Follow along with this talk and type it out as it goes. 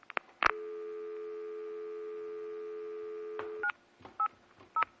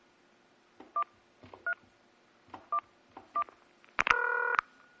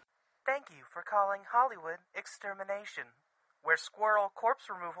calling Hollywood Extermination, where squirrel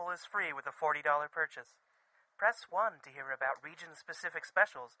corpse removal is free with a $40 purchase. Press 1 to hear about region-specific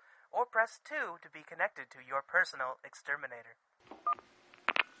specials, or press 2 to be connected to your personal exterminator.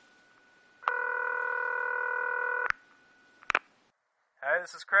 Hi,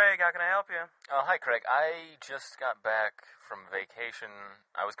 this is Craig. How can I help you? Oh, hi, Craig. I just got back from vacation.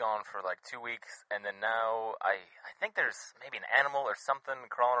 I was gone for like 2 weeks, and then now I think there's maybe an animal or something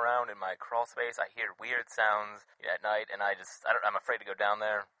crawling around in my crawl space. I hear weird sounds at night, and I'm afraid to go down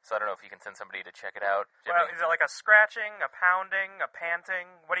there, so I don't know if you can send somebody to check it out. Well, is it like a scratching, a pounding, a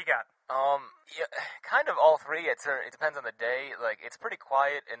panting? What do you got? Yeah, kind of all three. It depends on the day. Like, it's pretty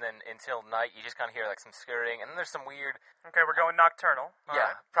quiet, and then until night, you just kind of hear like some scurrying, and then there's some weird. Okay, we're going nocturnal. All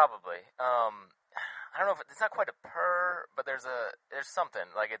yeah, right. probably. I don't know if it's not quite a purr, but there's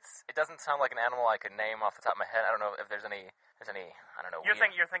something like it doesn't sound like an animal I could name off the top of my head. I don't know if there's any. I don't know. You're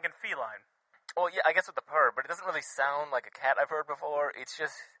thinking feline. Well, yeah, I guess with the purr, but it doesn't really sound like a cat I've heard before. It's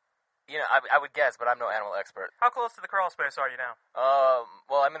just. I would guess, but I'm no animal expert. How close to the crawl space are you now?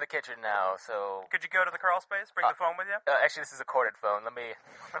 Well, I'm in the kitchen now, so... Could you go to the crawl space? Bring the phone with you? Actually, this is a corded phone. Let me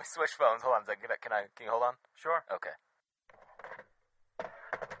switch phones. Hold on a second. Can you hold on? Sure. Okay.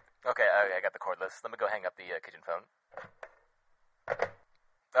 Okay, I got the cordless. Let me go hang up the kitchen phone.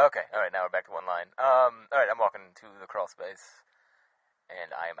 Okay, alright, now we're back to one line. Alright, I'm walking to the crawl space,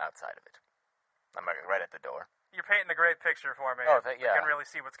 and I am outside of it. I'm right at the door. You're painting a great picture for me. Oh, I yeah. can really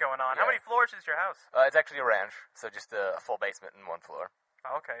see what's going on. Yeah. How many floors is your house? It's actually a ranch, so just a full basement and one floor.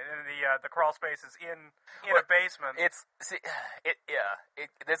 Okay, and the crawl space is in a basement. There's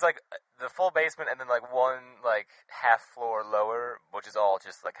like the full basement and then like one like half floor lower, which is all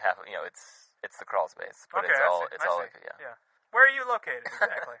just like half. It's the crawl space, but okay, it's all like yeah. Where are you located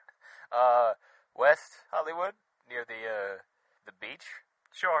exactly? West Hollywood, near the beach.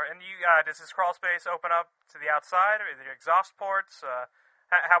 Sure, and you does this crawl space open up to the outside, or the exhaust ports?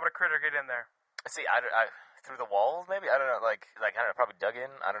 How would a critter get in there? See, I through the walls, maybe? I don't know, like I don't know, probably dug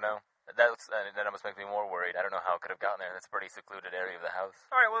in, I don't know. That almost makes me more worried. I don't know how it could have gotten there. That's a pretty secluded area of the house.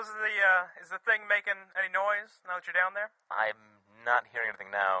 Alright, well, is the thing making any noise now that you're down there? I'm not hearing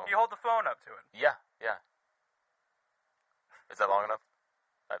anything now. You hold the phone up to it. Yeah. Is that long enough?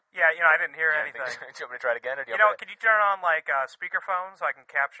 Yeah, I didn't hear anything. Do you want me to try it again, or do you could you turn on, like, speakerphone so I can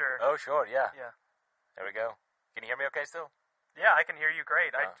capture... Oh, sure, yeah. Yeah. There we go. Can you hear me okay still? Yeah, I can hear you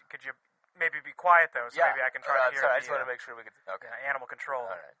great. Could you maybe be quiet, though, so maybe I can try to hear sorry, I just want to make sure we could... Okay. Animal control.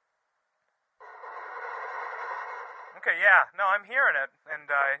 All right. Okay, yeah. No, I'm hearing it, and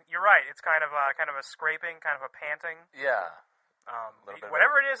you're right. It's kind of a scraping, kind of a panting. Yeah.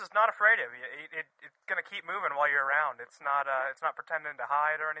 Whatever it is, it's not afraid of you. It's gonna keep moving while you're around. It's not pretending to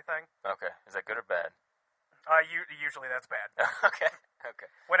hide or anything. Okay. Is that good or bad? Usually that's bad. Okay.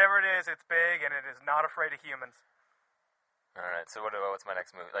 Whatever it is, it's big and it is not afraid of humans. All right. So what's my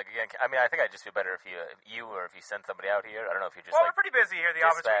next move? Like again, I mean, I think I'd just feel better if you send somebody out here. I don't know if you just. Well, we're pretty busy here at the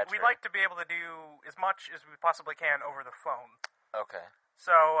office. We or... like to be able to do as much as we possibly can over the phone. Okay.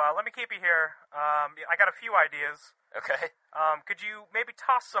 So let me keep you here. I got a few ideas. Okay. Could you maybe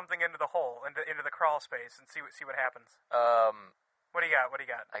toss something into the hole, into the crawl space, and see what happens? What do you got?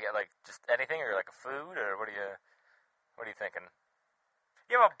 I got like just anything, or like a food, or what are you thinking?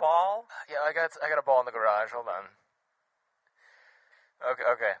 You have a ball? Yeah, I got a ball in the garage. Hold on.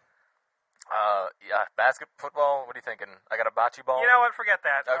 Okay. Yeah, football. What are you thinking? I got a bocce ball. You know what? Forget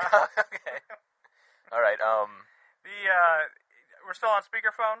that. Okay. All right. We're still on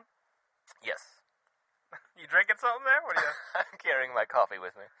speakerphone? Yes. You drinking something there? What are you? I'm carrying my coffee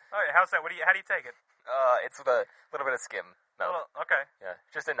with me. Oh, yeah. How's that? How do you take it? It's with a little bit of skim milk. Okay. Yeah,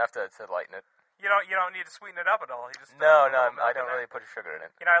 just enough to lighten it. You don't need to sweeten it up at all. You just No, I don't really put sugar in it.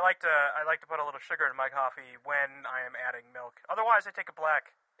 I like to put a little sugar in my coffee when I am adding milk. Otherwise, I take a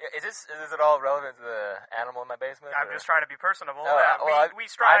black. Yeah, is this at all relevant to the animal in my basement? I'm just trying to be personable. We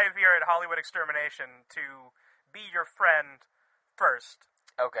strive here at Hollywood Extermination to be your friend first.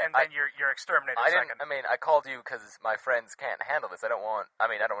 Okay. And then your exterminator second. I called you because my friends can't handle this. I don't want to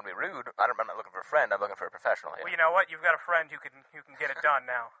be rude. I'm not looking for a friend. I'm looking for a professional here. Well, you know what? You've got a friend who can get it done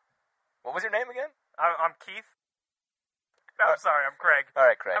now. What was your name again? I'm Keith. No, I'm sorry. I'm Craig. All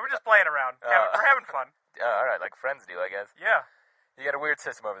right, Craig. We're just playing around. We're having fun. All right, like friends do, I guess. Yeah. You got a weird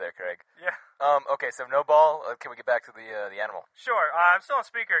system over there, Craig. Yeah. Okay, so no ball. Can we get back to the animal? Sure. I'm still on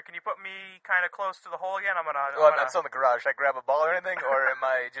speaker. Can you put me kind of close to the hole again? I'm still in the garage. Should I grab a ball or anything, or am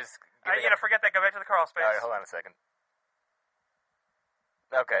I just? Forget that. Go back to the crawl space. All right, hold on a second.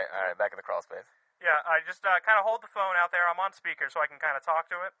 Okay. All right, back in the crawl space. Yeah. I just kind of hold the phone out there. I'm on speaker, so I can kind of talk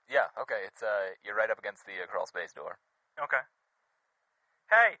to it. Yeah. Okay. It's you're right up against the crawl space door. Okay.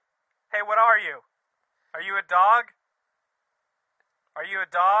 Hey. Hey, what are you? Are you a dog? Are you a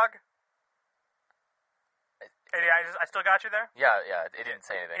dog? Hey, I still got you there? Yeah, it didn't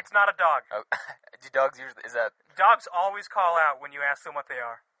say anything. It's not a dog. Oh, do dogs usually, is that, Dogs always call out when you ask them what they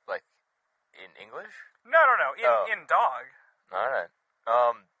are. like, in English? No. In dog. Alright.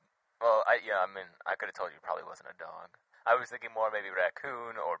 Well, I could have told you it probably wasn't a dog. I was thinking more maybe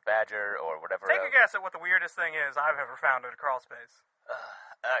raccoon or badger or whatever Take else. a guess at what the weirdest thing is I've ever found in a crawl space.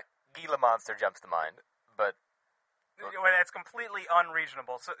 Gila monster jumps to mind, but Well, it's completely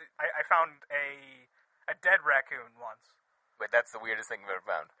unreasonable. So I found a dead raccoon once. wait, that's the weirdest thing I've ever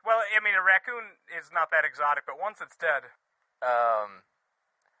found. Well, I mean, a raccoon is not that exotic, but once it's dead...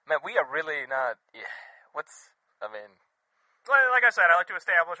 Man, we are really not. Yeah, Like I said, I like to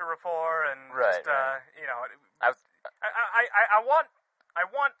establish a rapport and Right, just, right. I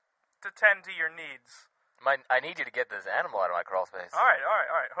want to tend to your needs. I need you to get this animal out of my crawl space. All right.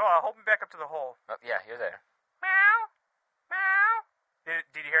 Hold me back up to the hole. Oh, yeah, you're there. Meow.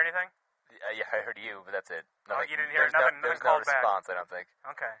 Did you hear anything? Yeah, I heard you, but that's it. Oh, you didn't hear nothing There's no called back. response, I don't think.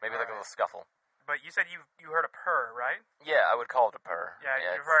 Okay. Maybe all like a right. little scuffle. But you said you heard a purr, right? Yeah, I would call it a purr. Yeah,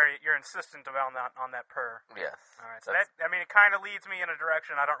 you're insistent about on that purr. Yes. All right. So it kind of leads me in a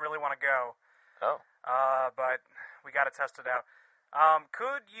direction I don't really want to go. Oh. But we got to test it out.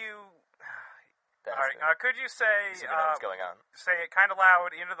 Could you? That's All right. it. Could you say See what's going on. say it kind of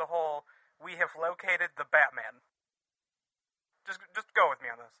loud into the hole? We have located the Batman. Just go with me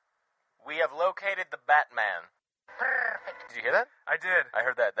on this. We have located the Batman. Perfect. Did you hear that? I did. I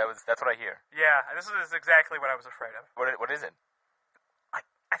heard that. That's what I hear. Yeah, this is exactly what I was afraid of. What is it?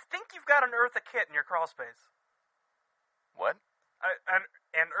 I think you've got an Eartha Kitt in your crawl space. What?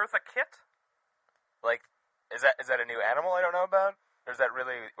 An Eartha Kitt? Like, is that a new animal I don't know about? Or is that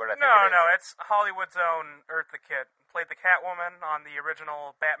really what I think No, it is? it's Hollywood's own Eartha Kitt. Played the Catwoman on the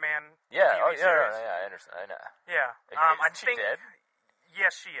original Batman Yeah, TV series. I understand. I know. Yeah. Isn't she think, dead?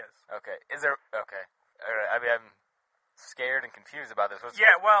 Yes, she is. Okay. Okay. All right. I mean, I'm scared and confused about this.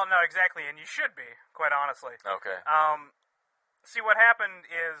 Yeah, well, no, exactly, and you should be, quite honestly. Okay. See, what happened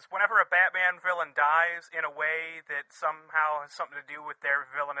is whenever a Batman villain dies in a way that somehow has something to do with their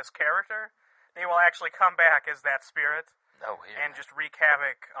villainous character, they will actually come back as that spirit Oh, weird. and just wreak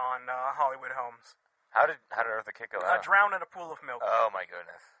havoc on Hollywood homes. How did Eartha Kitt go out? Drown in a pool of milk. Oh my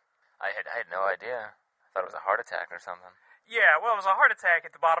goodness. I had no idea. I thought it was a heart attack or something. Yeah, well, it was a heart attack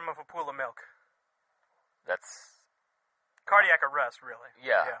at the bottom of a pool of milk. That's Cardiac arrest, really.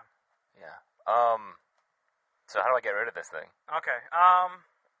 Yeah. So how do I get rid of this thing? Okay.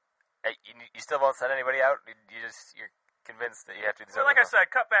 Hey, you still won't send anybody out? You're convinced that you have to do this Well, over like I the phone?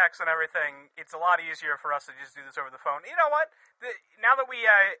 said, cutbacks and everything. It's a lot easier for us to just do this over the phone. You know what? Now that we've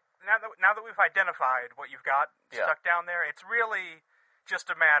identified what you've got Yeah. stuck down there, it's really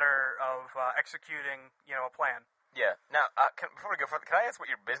just a matter of executing, a plan. Yeah. Now, before we go further, can I ask what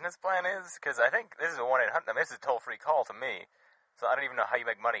your business plan is? Because I think this is a 1-800. I mean, this is a toll-free call to me, so I don't even know how you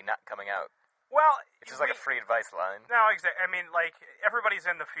make money not coming out. Well, It's just like a free advice line. No, exactly. I mean, like, everybody's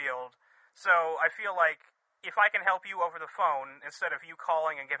in the field, so I feel like if I can help you over the phone instead of you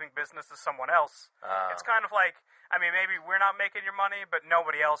calling and giving business to someone else, it's kind of like, I mean, maybe we're not making your money, but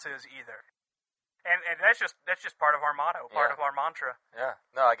nobody else is either. And that's just part of our motto, part of our mantra. Yeah.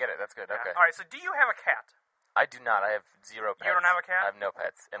 No, I get it. That's good. Yeah. Okay. All right. So, do you have a cat? I do not. I have 0 pets. You don't have a cat? I have no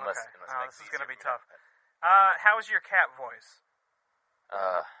pets. Unless Okay. it Oh, makes this is it going to be easier tough. for me to have a How's your cat voice?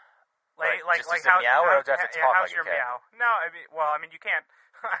 pet. Just how a meow, or do I have to talk how's like a your cat? meow? No, I mean, you can't.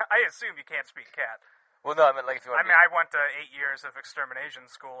 I assume you can't speak cat. Well, no, I mean, like, if you want I mean, I went to 8 years of extermination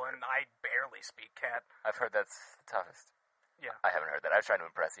school, and I barely speak cat. I've heard that's the toughest. Yeah. I haven't heard that. I was trying to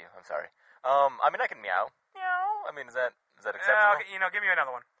impress you. I'm sorry. I mean, I can meow. Meow. I mean, is that acceptable? Okay, give me another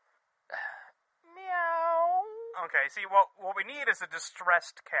one. Meow. Okay, see, what we need is a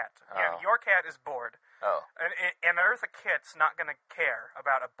distressed cat. Yeah, Oh. your cat is bored. Oh, And Eartha Kitt's not going to care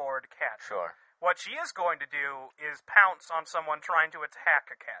about a bored cat. sure. What she is going to do is pounce on someone trying to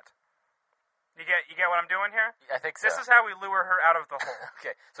attack a cat. You get what I'm doing here? I think so. This is how we lure her out of the hole.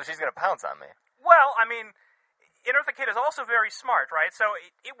 Okay, so she's gonna pounce on me. Well, I mean, Eartha Kitt is also very smart, right? So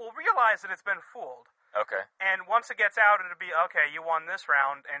it will realize that it's been fooled. Okay. And once it gets out, it'll be, okay, you won this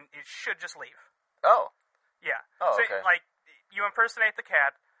round, and it should just leave. Oh. Yeah. Oh, so, okay. like, you impersonate the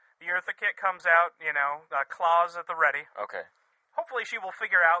cat, the Eartha Kitt comes out, claws at the ready. Okay. Hopefully she will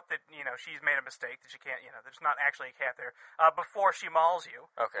figure out that, she's made a mistake, that she can't, there's not actually a cat there, before she mauls you,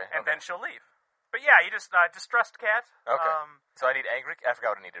 Okay. and okay. then she'll leave. But yeah, you just, distressed cat. Okay. So I need angry. I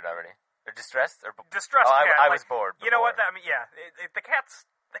forgot what I needed already. Or distressed or. Distressed Oh, cat. I was bored. You know what? before. The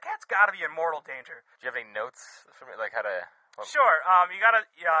cat's got to be in mortal danger. Do you have any notes for me, like how to Sure. You gotta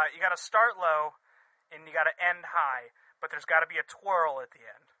start low, and you gotta end high, but there's gotta be a twirl at the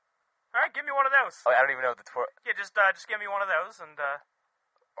end. All right, give me one of those. Oh, I don't even know what the twirl. Yeah, just give me one of those, and that's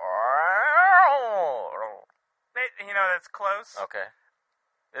close. Okay.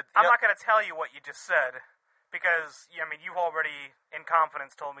 I'm not gonna tell you what you just said, because you've already in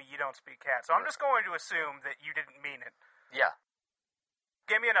confidence told me you don't speak cat, so I'm just going to assume that you didn't mean it. Yeah.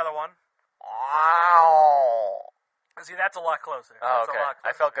 Give me another one. Wow. See, that's a lot closer. Oh, That's okay. a lot closer.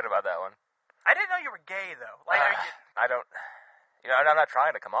 I felt good about that one. I didn't know you were gay, though. Like, I don't. I'm not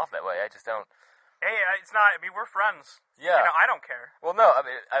trying to come off that way. I just don't. hey, it's not. We're friends. Yeah. I don't care. Well, no. I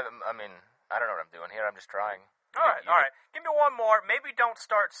mean, I don't know what I'm doing here. I'm just trying. All right. Give me one more. Maybe don't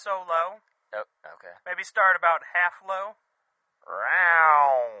start so low. Oh, okay. Maybe start about half low.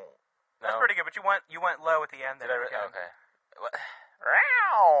 Row. That's pretty good, but you went low at the end. Did there. I? Okay.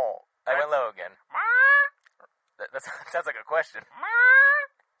 Row. I went low again. That sounds like a question.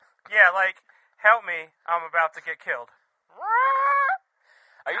 Yeah, like, help me. I'm about to get killed.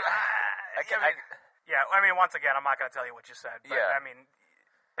 Are you? Yeah, once again, I'm not going to tell you what you said. But, Yeah.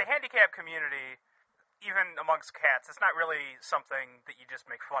 The handicap community, even amongst cats, it's not really something that you just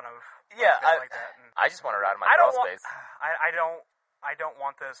make fun of. Yeah, like that. And I just want to ride my crawl space. I don't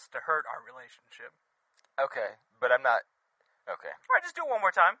want this to hurt our relationship. Okay, but I'm not. Okay. All right, just do it one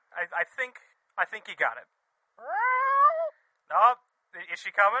more time. I think you got it. Oh, is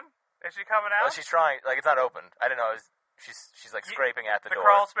she coming? Is she coming out? Well, she's trying. Like, it's not open. I didn't know. She's like scraping at the door. The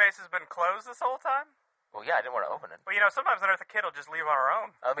crawl space has been closed this whole time? Well, yeah, I didn't want to open it. Well, sometimes an Eartha Kid will just leave on her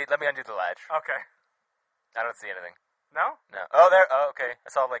own. Let me undo the latch. Okay. I don't see anything. No? No. Oh, there. Oh, okay. I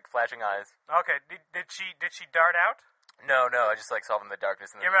saw like flashing eyes. Okay. Did she dart out? No. I just like saw them in the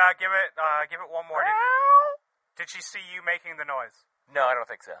darkness. Give it one more. Did she see you making the noise? No, I don't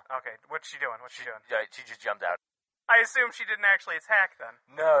think so. Okay. What's she doing? Yeah, she just jumped out. I assume she didn't actually attack then.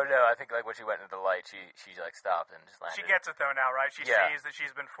 No. I think like when she went into the light, she like stopped and just landed. She gets it though now, right? She sees that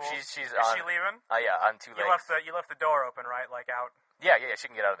she's been fooled. Is she leaving? Oh yeah, on two legs. You left the door open, right? Like out. Yeah. She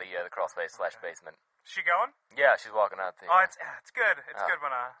can get out of the crawl space / basement. She going? Yeah, she's walking out. Oh, it's good. It's good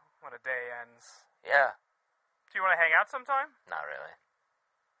when a day ends. Yeah. Do you want to hang out sometime? Not really.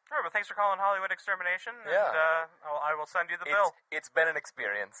 All right, well, thanks for calling Hollywood Extermination. Yeah. And I will send you the bill. It's been an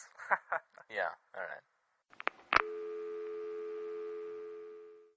experience. Yeah. All right.